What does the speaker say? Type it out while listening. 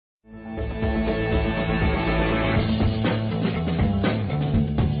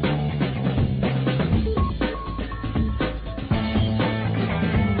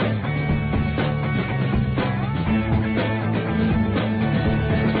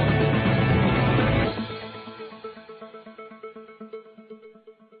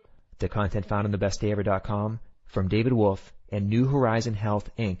The content found on thebestdayever.com from David Wolfe and New Horizon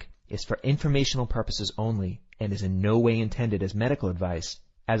Health, Inc. is for informational purposes only and is in no way intended as medical advice,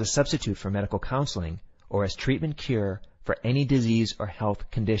 as a substitute for medical counseling, or as treatment cure for any disease or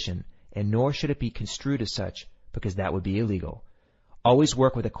health condition, and nor should it be construed as such because that would be illegal. Always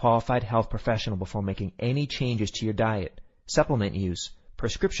work with a qualified health professional before making any changes to your diet, supplement use,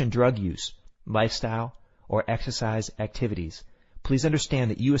 prescription drug use, lifestyle, or exercise activities. Please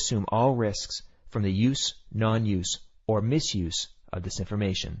understand that you assume all risks from the use, non-use, or misuse of this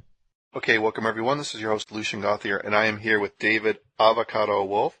information. Okay, welcome everyone. This is your host, Lucian Gauthier, and I am here with David Avocado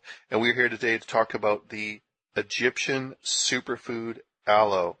Wolfe, and we're here today to talk about the Egyptian superfood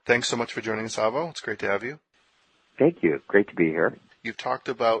aloe. Thanks so much for joining us, Avo. It's great to have you. Thank you. Great to be here. You've talked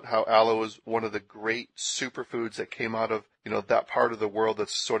about how aloe is one of the great superfoods that came out of, that part of the world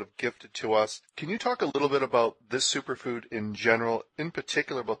that's sort of gifted to us. Can you talk a little bit about this superfood in general, in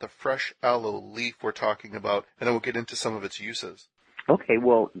particular about the fresh aloe leaf we're talking about, and then we'll get into some of its uses. Okay,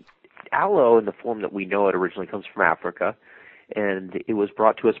 well, aloe in the form that we know it originally comes from Africa, and it was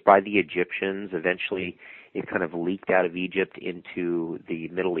brought to us by the Egyptians. Eventually, it kind of leaked out of Egypt into the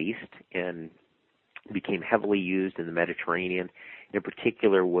Middle East and became heavily used in the Mediterranean. In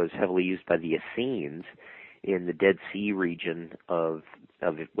particular, was heavily used by the Essenes in the Dead Sea region of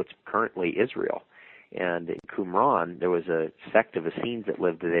what's currently Israel. And in Qumran, there was a sect of Essenes that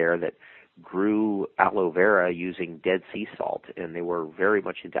lived there that grew aloe vera using Dead Sea salt, and they were very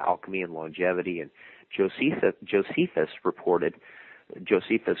much into alchemy and longevity. And Josephus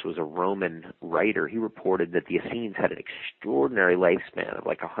was a Roman writer. He reported that the Essenes had an extraordinary lifespan of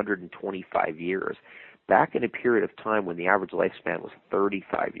like 125 years, back in a period of time when the average lifespan was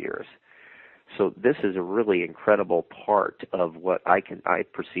 35 years. So this is a really incredible part of what I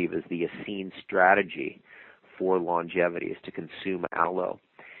perceive as the Essene strategy for longevity, is to consume aloe.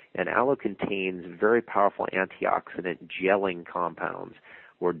 And aloe contains very powerful antioxidant gelling compounds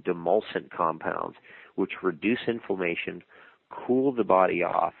or demulcent compounds, which reduce inflammation, cool the body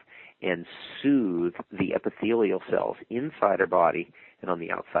off, and soothe the epithelial cells inside our body and on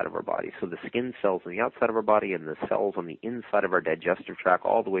the outside of our body. So the skin cells on the outside of our body and the cells on the inside of our digestive tract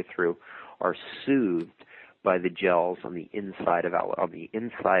all the way through are soothed by the gels on the inside of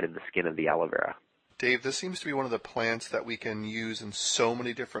the skin of the aloe vera. Dave, this seems to be one of the plants that we can use in so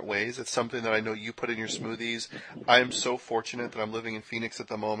many different ways. It's something that I know you put in your smoothies. I am so fortunate that I'm living in Phoenix at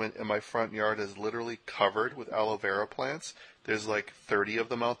the moment, and my front yard is literally covered with aloe vera plants. There's like 30 of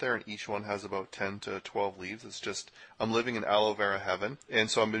them out there, and each one has about 10 to 12 leaves. It's just, I'm living in aloe vera heaven. And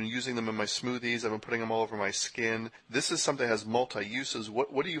so I've been using them in my smoothies. I've been putting them all over my skin. This is something that has multi-uses.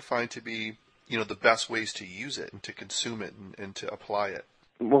 What do you find to be, the best ways to use it and to consume it and to apply it?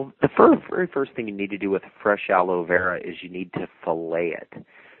 Well, the very first thing you need to do with fresh aloe vera is you need to fillet it.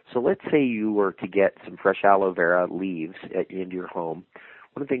 So let's say you were to get some fresh aloe vera leaves into your home.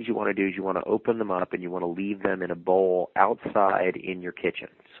 One of the things you want to do is you want to open them up and you want to leave them in a bowl outside in your kitchen.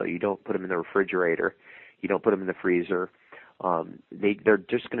 So you don't put them in the refrigerator. You don't put them in the freezer. They're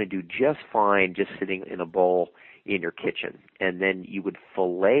just going to do just fine just sitting in a bowl in your kitchen. And then you would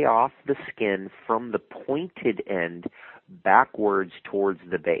fillet off the skin from the pointed end backwards towards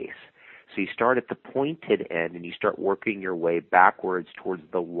the base. So you start at the pointed end and you start working your way backwards towards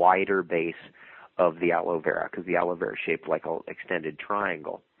the wider base of the aloe vera, because the aloe vera is shaped like an extended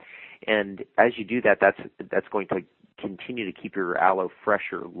triangle. And as you do that, that's going to continue to keep your aloe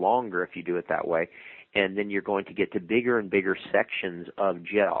fresher longer if you do it that way. And then you're going to get to bigger and bigger sections of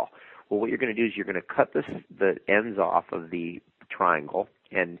gel. Well, what you're going to do is you're going to cut the ends off of the triangle,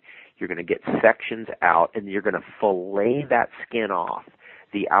 and you're going to get sections out, and you're going to fillet that skin off.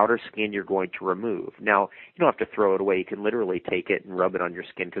 The outer skin you're going to remove. Now, you don't have to throw it away. You can literally take it and rub it on your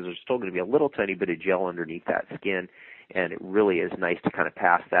skin, because there's still going to be a little tiny bit of gel underneath that skin, and it really is nice to kind of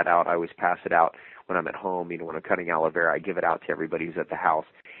pass that out. I always pass it out when I'm at home. When I'm cutting aloe vera, I give it out to everybody who's at the house,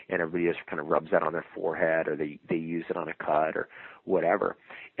 and everybody just kind of rubs that on their forehead, or they use it on a cut or whatever.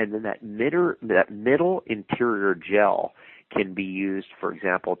 And then that middle interior gel can be used, for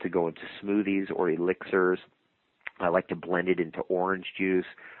example, to go into smoothies or elixirs. I like to blend it into orange juice,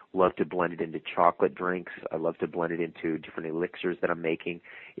 love to blend it into chocolate drinks. I love to blend it into different elixirs that I'm making.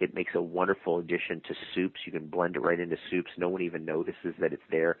 It makes a wonderful addition to soups. You can blend it right into soups. No one even notices that it's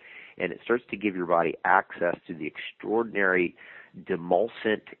there. And it starts to give your body access to the extraordinary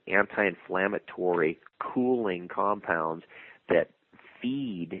demulcent, anti-inflammatory, cooling compounds that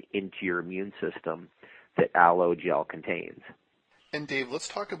feed into your immune system that aloe gel contains. And Dave, let's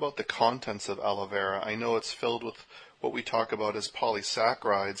talk about the contents of aloe vera. I know it's filled what we talk about as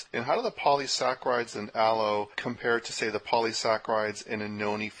polysaccharides. And how do the polysaccharides in aloe compare to, say, the polysaccharides in a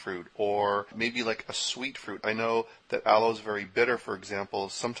noni fruit or maybe like a sweet fruit? I know that aloe is very bitter, for example.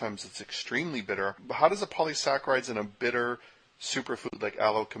 Sometimes it's extremely bitter. But how does the polysaccharides in a bitter superfood like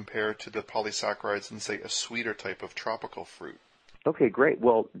aloe compare to the polysaccharides in, say, a sweeter type of tropical fruit? Okay, great.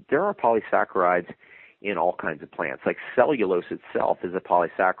 Well, there are polysaccharides in all kinds of plants. Like cellulose itself is a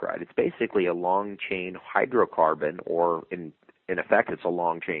polysaccharide. It's basically a long-chain hydrocarbon, or in effect, it's a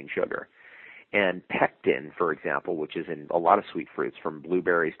long-chain sugar. And pectin, for example, which is in a lot of sweet fruits, from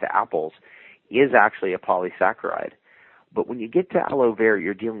blueberries to apples, is actually a polysaccharide. But when you get to aloe vera,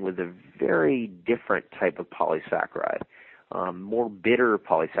 you're dealing with a very different type of polysaccharide. More bitter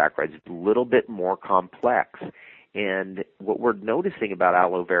polysaccharides, a little bit more complex. And what we're noticing about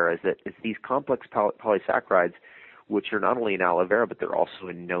aloe vera is that it's these complex polysaccharides, which are not only in aloe vera, but they're also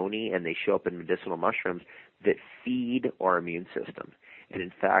in noni, and they show up in medicinal mushrooms, that feed our immune system. And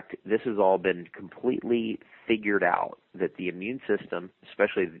in fact, this has all been completely figured out, that the immune system,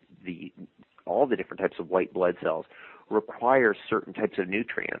 especially all the different types of white blood cells, require certain types of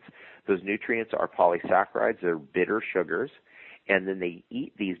nutrients. Those nutrients are polysaccharides. They're bitter sugars, and then they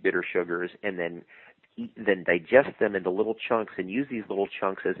eat these bitter sugars and then digest them into little chunks and use these little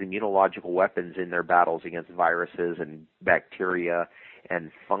chunks as immunological weapons in their battles against viruses and bacteria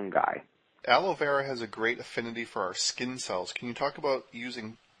and fungi. Aloe vera has a great affinity for our skin cells. Can you talk about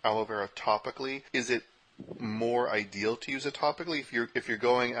using aloe vera topically? Is it more ideal to use it topically if you're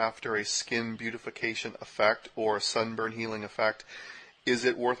going after a skin beautification effect or a sunburn healing effect? Is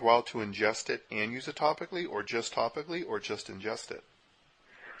it worthwhile to ingest it and use it topically, or just ingest it?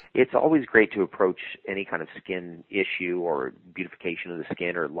 It's always great to approach any kind of skin issue or beautification of the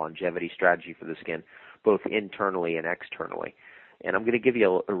skin or longevity strategy for the skin, both internally and externally. And I'm going to give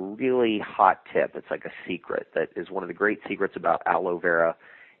you a really hot tip. It's like a secret that is one of the great secrets about aloe vera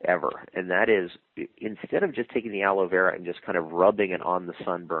ever. And that is, instead of just taking the aloe vera and just kind of rubbing it on the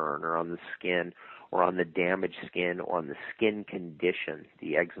sunburn or on the skin or on the damaged skin or on the skin condition,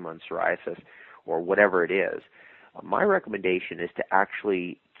 the eczema and psoriasis or whatever it is, my recommendation is to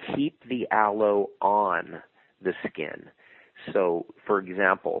actually keep the aloe on the skin. So, for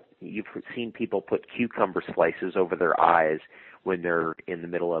example, you've seen people put cucumber slices over their eyes when they're in the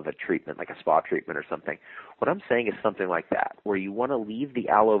middle of a treatment, like a spa treatment or something. What I'm saying is something like that, where you want to leave the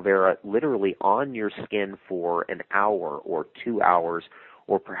aloe vera literally on your skin for an hour or 2 hours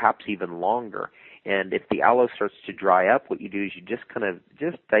or perhaps even longer. And if the aloe starts to dry up, what you do is you just kind of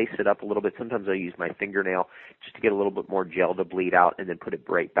dice it up a little bit. Sometimes I use my fingernail just to get a little bit more gel to bleed out and then put it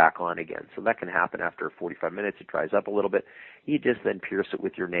right back on again. So that can happen after 45 minutes. It dries up a little bit. You just then pierce it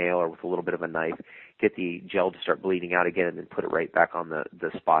with your nail or with a little bit of a knife, get the gel to start bleeding out again, and then put it right back on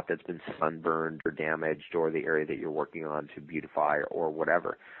the spot that's been sunburned or damaged, or the area that you're working on to beautify or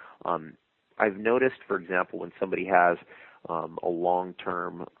whatever. I've noticed, for example, when somebody has a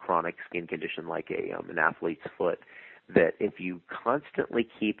long-term chronic skin condition like an athlete's foot, that if you constantly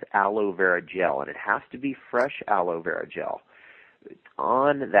keep aloe vera gel, and it has to be fresh aloe vera gel,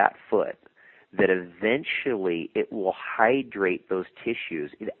 on that foot, that eventually it will hydrate those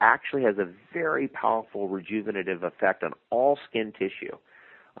tissues. It actually has a very powerful rejuvenative effect on all skin tissue,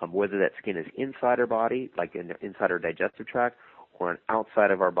 whether that skin is inside our body, like inside our digestive tract, or on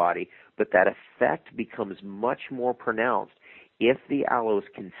outside of our body. But that effect becomes much more pronounced if the aloe is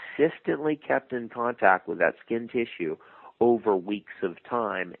consistently kept in contact with that skin tissue over weeks of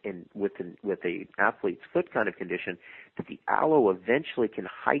time. And with an athlete's foot kind of condition, that the aloe eventually can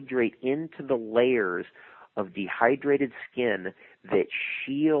hydrate into the layers of dehydrated skin that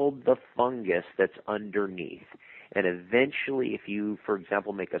shield the fungus that's underneath. And eventually, if you, for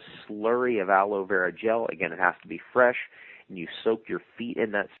example, make a slurry of aloe vera gel, again, it has to be fresh, and you soak your feet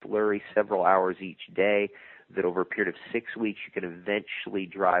in that slurry several hours each day, that over a period of 6 weeks you can eventually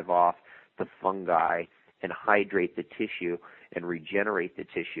drive off the fungi and hydrate the tissue and regenerate the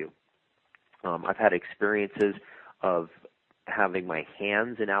tissue. I've had experiences of having my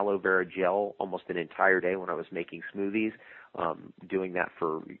hands in aloe vera gel almost an entire day when I was making smoothies, doing that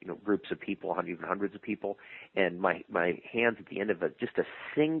for groups of people, even hundreds of people, and my hands at the end of just a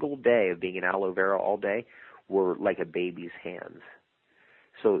single day of being in aloe vera all day were like a baby's hands.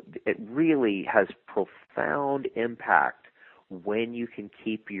 So it really has profound impact when you can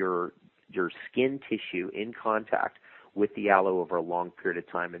keep your skin tissue in contact with the aloe over a long period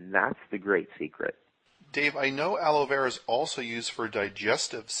of time, and that's the great secret. Dave, I know aloe vera is also used for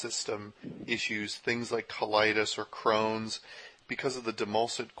digestive system issues, things like colitis or Crohn's, because of the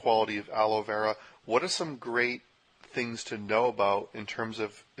demulcent quality of aloe vera. What are some great things to know about in terms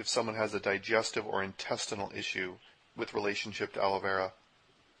of if someone has a digestive or intestinal issue with relationship to aloe vera?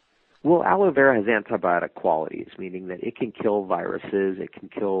 Well, aloe vera has antibiotic qualities, meaning that it can kill viruses, it can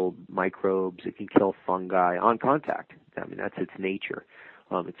kill microbes, it can kill fungi on contact. I mean, that's its nature.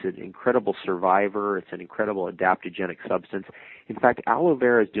 It's an incredible survivor. It's an incredible adaptogenic substance. In fact, aloe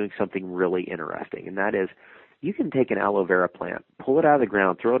vera is doing something really interesting, and that is you can take an aloe vera plant, pull it out of the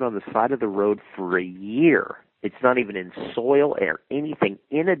ground, throw it on the side of the road for a year. It's not even in soil or anything,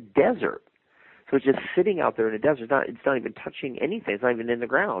 in a desert. So it's just sitting out there in a desert. It's not even touching anything. It's not even in the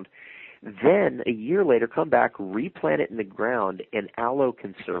ground. Then a year later, come back, replant it in the ground, and aloe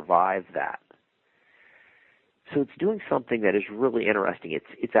can survive that. So it's doing something that is really interesting.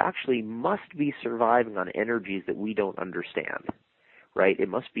 It's actually must be surviving on energies that we don't understand, right? It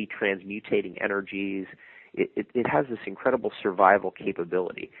must be transmutating energies. It has this incredible survival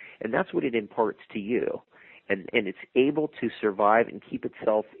capability, and that's what it imparts to you. And it's able to survive and keep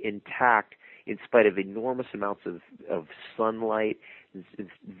itself intact in spite of enormous amounts of sunlight, it's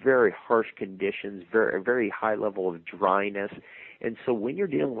very harsh conditions, very high level of dryness. And so when you're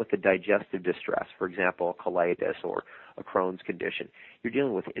dealing with a digestive distress, for example, colitis or a Crohn's condition, you're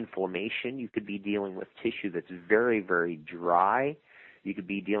dealing with inflammation. You could be dealing with tissue that's very, very dry. You could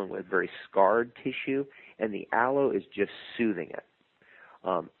be dealing with very scarred tissue, and the aloe is just soothing it.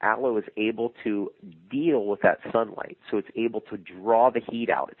 Aloe is able to deal with that sunlight, so it's able to draw the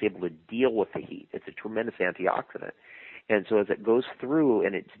heat out. It's able to deal with the heat. It's a tremendous antioxidant. And so as it goes through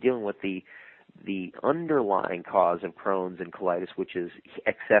and it's dealing with the underlying cause of Crohn's and colitis, which is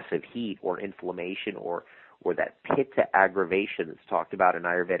excessive heat or inflammation or that pitta aggravation that's talked about in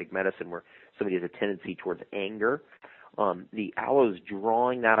Ayurvedic medicine where somebody has a tendency towards anger, the aloe is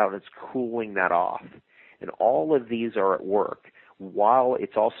drawing that out and it's cooling that off. And all of these are at work while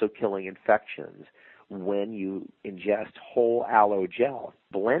it's also killing infections. When you ingest whole aloe gel,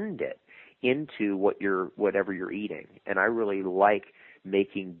 blend it into whatever you're eating. And I really like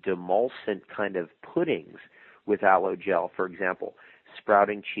making demulcent kind of puddings with aloe gel. For example,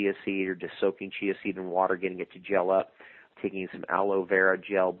 sprouting chia seed or just soaking chia seed in water, getting it to gel up, taking some aloe vera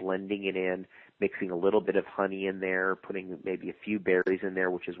gel, blending it in, mixing a little bit of honey in there, putting maybe a few berries in there,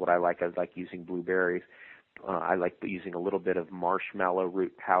 which is what I like. I like using blueberries. I like using a little bit of marshmallow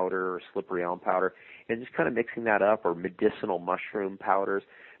root powder or slippery elm powder and just kind of mixing that up, or medicinal mushroom powders,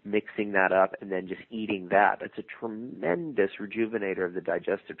 mixing that up and then just eating that. It's a tremendous rejuvenator of the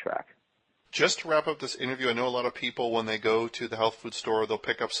digestive tract. Just to wrap up this interview, I know a lot of people, when they go to the health food store, they'll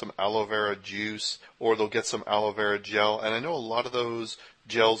pick up some aloe vera juice or they'll get some aloe vera gel. And I know a lot of those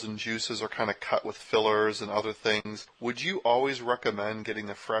gels and juices are kind of cut with fillers and other things. Would you always recommend getting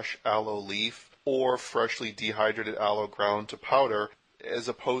the fresh aloe leaf or freshly dehydrated aloe ground to powder, as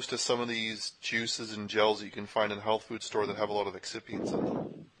opposed to some of these juices and gels that you can find in a health food store that have a lot of excipients in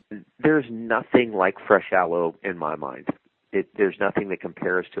them? There's nothing like fresh aloe in my mind. There's nothing that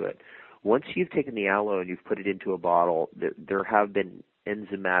compares to it. Once you've taken the aloe and you've put it into a bottle, there have been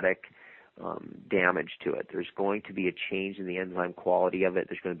enzymatic damage to it. There's going to be a change in the enzyme quality of it.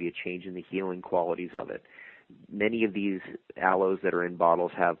 There's going to be a change in the healing qualities of it. Many of these aloes that are in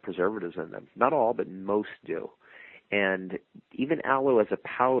bottles have preservatives in them. Not all, but most do. And even aloe as a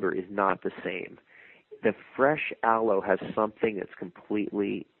powder is not the same. The fresh aloe has something that's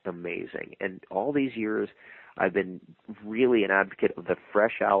completely amazing. And all these years, I've been really an advocate of the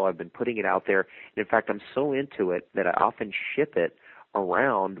fresh aloe. I've been putting it out there. And in fact, I'm so into it that I often ship it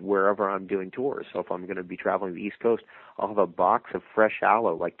around wherever I'm doing tours. So if I'm going to be traveling the East Coast, I'll have a box of fresh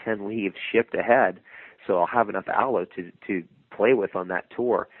aloe, like 10 leaves, shipped ahead. So I'll have enough aloe to play with on that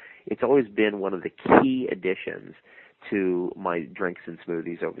tour. It's always been one of the key additions to my drinks and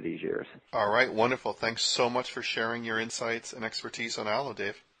smoothies over these years. All right, wonderful. Thanks so much for sharing your insights and expertise on aloe,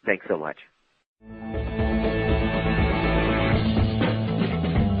 Dave. Thanks so much.